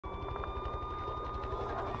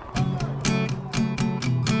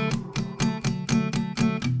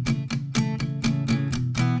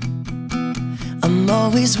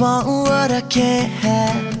always wanting what I can't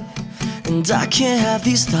have, and I can't have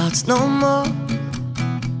these thoughts no more.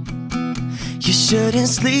 You shouldn't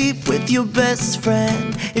sleep with your best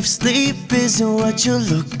friend if sleep isn't what you're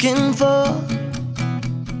looking for.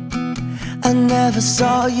 I never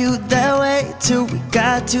saw you that way till we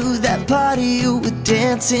got to that party. You were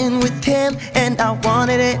dancing with him and I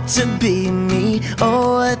wanted it to be me.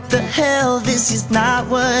 Oh, what the hell, this is not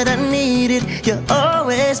what I needed. You're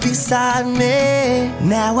always beside me.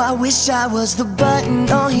 Now I wish I was the button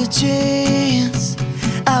on your jeans.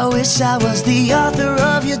 I wish I was the author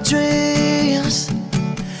of your dreams.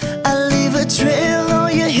 I leave a trail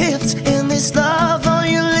on your hips and this love on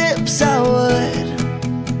your lips. I would.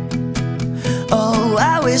 Oh,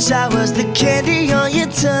 I wish I was the candy on your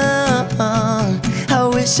tongue. I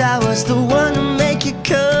wish I was the one to make you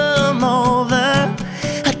come over.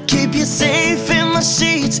 I'd keep you safe in my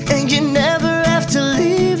sheets and you never have to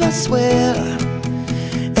leave, I swear.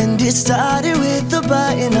 And it started with the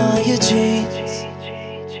button on your jeans.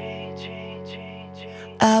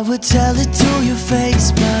 I would tell it to your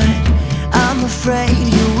face, but I'm afraid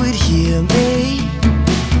you would hear me.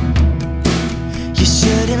 You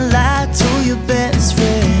shouldn't lie to your best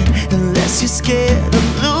friend unless you're scared of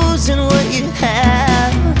losing what you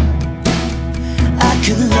have. I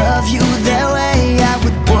could love you that way, I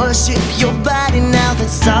would worship your body. Now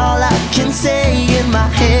that's all I can say in my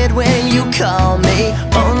head when you call me.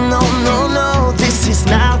 Oh no, no, no, this is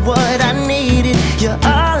not what I needed. You're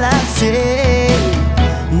all I say.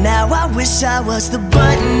 Now I wish I was the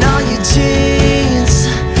button on your jeans.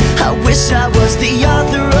 I wish I was the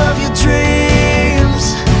author of your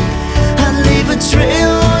dreams. I'd leave a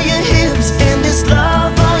trail on your hips and this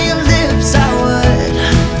love on your lips. I would.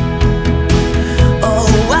 Oh,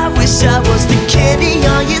 I wish I was the candy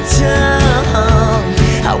on your tongue.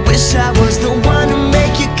 I wish I was the one to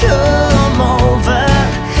make you come over.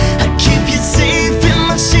 I'd keep you safe in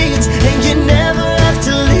my sheets and you never have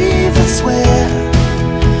to leave, I swear.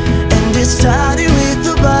 It started with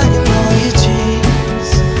the button on your jeans.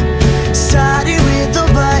 Started with the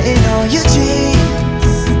button on your jeans.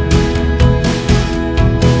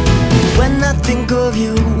 When I think of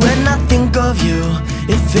you, when I think of you,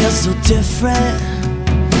 it feels so different.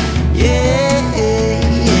 Yeah,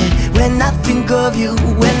 yeah. When I think of you,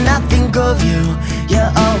 when I think of you,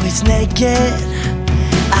 you're always naked.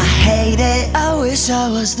 I hate it. I wish I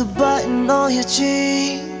was the button on your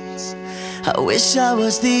jeans. I wish I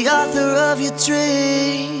was the author of your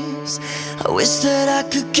dreams. I wish that I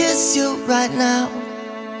could kiss you right now.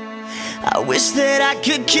 I wish that I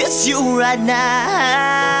could kiss you right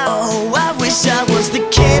now. Oh, I wish I was the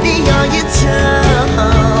candy on your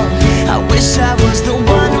tongue. I wish I was the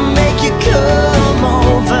one to make you come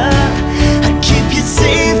over. I'd keep you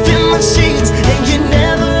safe in my sheets and you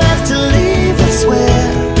never have to leave, I swear.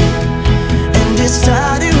 And it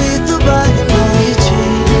started with the button on your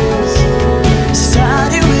jeans.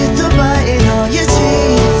 Started with the button on your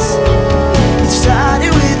jeans. It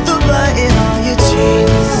started with the button on your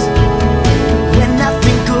jeans. When I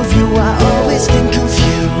think of you, I always think of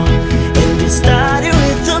you. And it started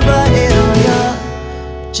with the button on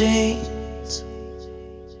your jeans.